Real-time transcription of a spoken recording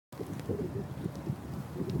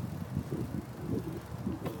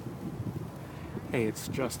Hey, it's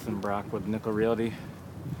Justin Brock with Nickel Realty.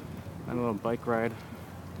 On a little bike ride.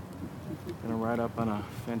 Gonna ride up on a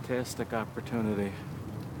fantastic opportunity.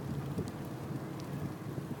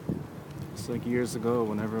 It's like years ago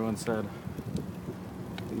when everyone said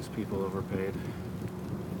these people overpaid.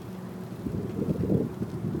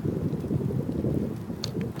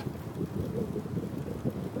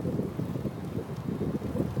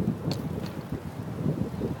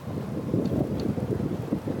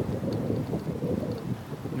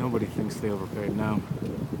 Nobody thinks they overpaid now.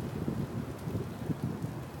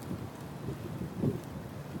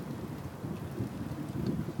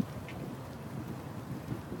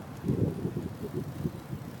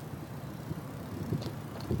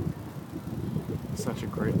 Such a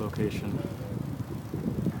great location.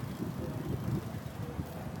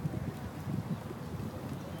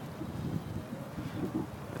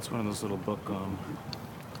 It's one of those little book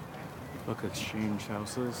exchange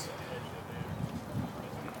houses.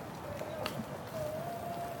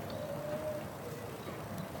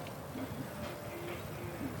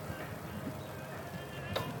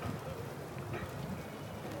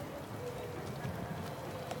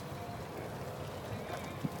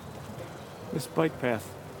 This bike path,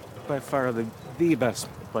 by far the best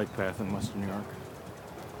bike path in Western New York.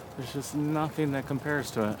 There's just nothing that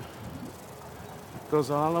compares to it. It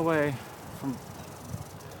goes all the way from,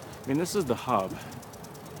 this is the hub.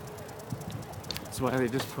 That's why they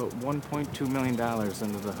just put $1.2 million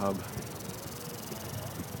into the hub.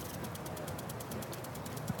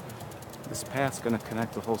 This path's gonna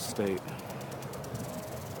connect the whole state.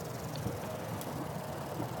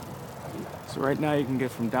 So right now you can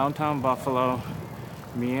get from downtown Buffalo,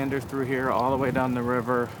 meander through here all the way down the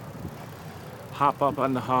river, hop up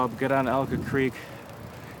on the hub, get on Elka Creek,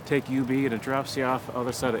 take UB and it drops you off the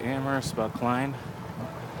other side of Amherst, about Klein.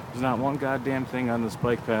 There's not one goddamn thing on this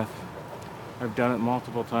bike path. I've done it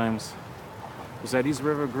multiple times. There's Eddie's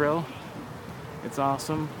River Grill. It's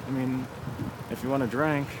awesome. If you want to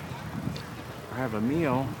drink or have a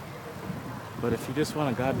meal, but if you just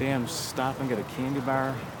want to goddamn stop and get a candy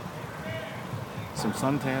bar, some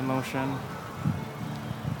suntan lotion,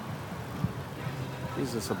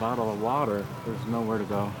 Jesus, a bottle of water, there's nowhere to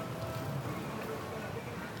go.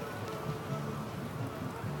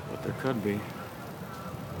 But there could be.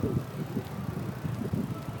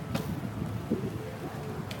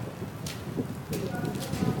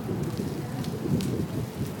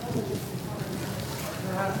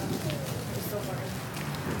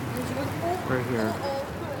 Right here.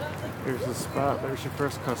 Here's the spot. There's your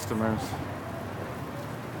first customers.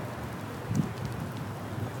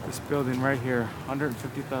 This building right here,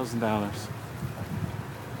 $150,000.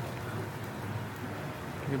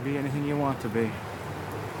 You can be anything you want to be.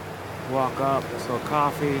 Walk up, sell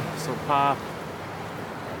coffee, sell pop,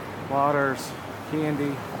 waters,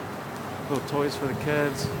 candy, little toys for the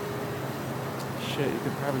kids. Shit, you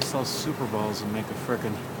could probably sell Super Bowls and make a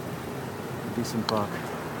frickin' decent buck.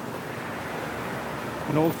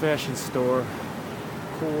 An old-fashioned store,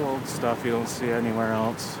 cool old stuff you don't see anywhere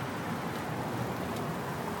else.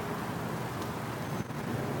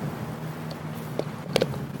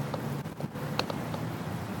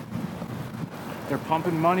 They're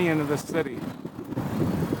pumping money into the city.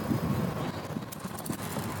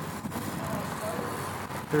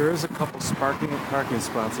 There is a couple parking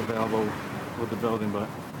spots available with the building, but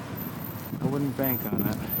I wouldn't bank on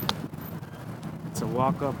it. It's a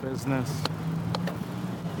walk-up business.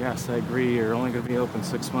 Yes, I agree, you're only going to be open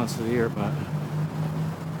 6 months of the year, but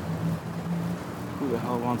who the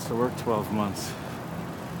hell wants to work 12 months?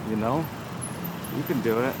 You know? You can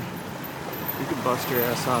do it. You can bust your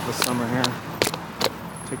ass off this summer here.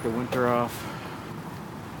 Take the winter off.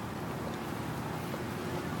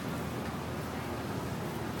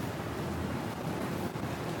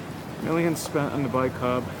 Millions spent on the bike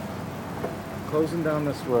hub. Closing down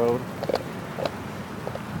this road.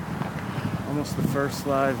 Almost the first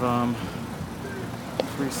live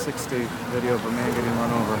 360 video of a man getting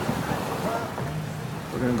run over.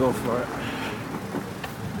 We're gonna go for it.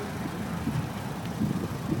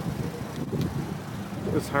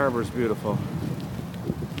 This harbor's beautiful.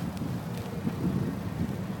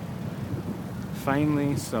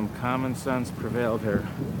 Finally, some common sense prevailed here.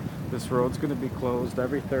 This road's gonna be closed.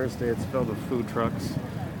 Every Thursday it's filled with food trucks.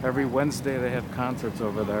 Every Wednesday they have concerts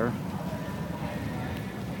over there.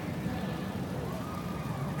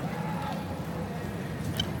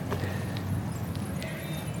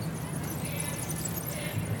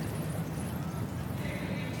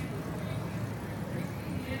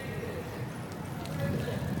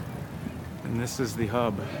 And this is the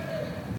hub.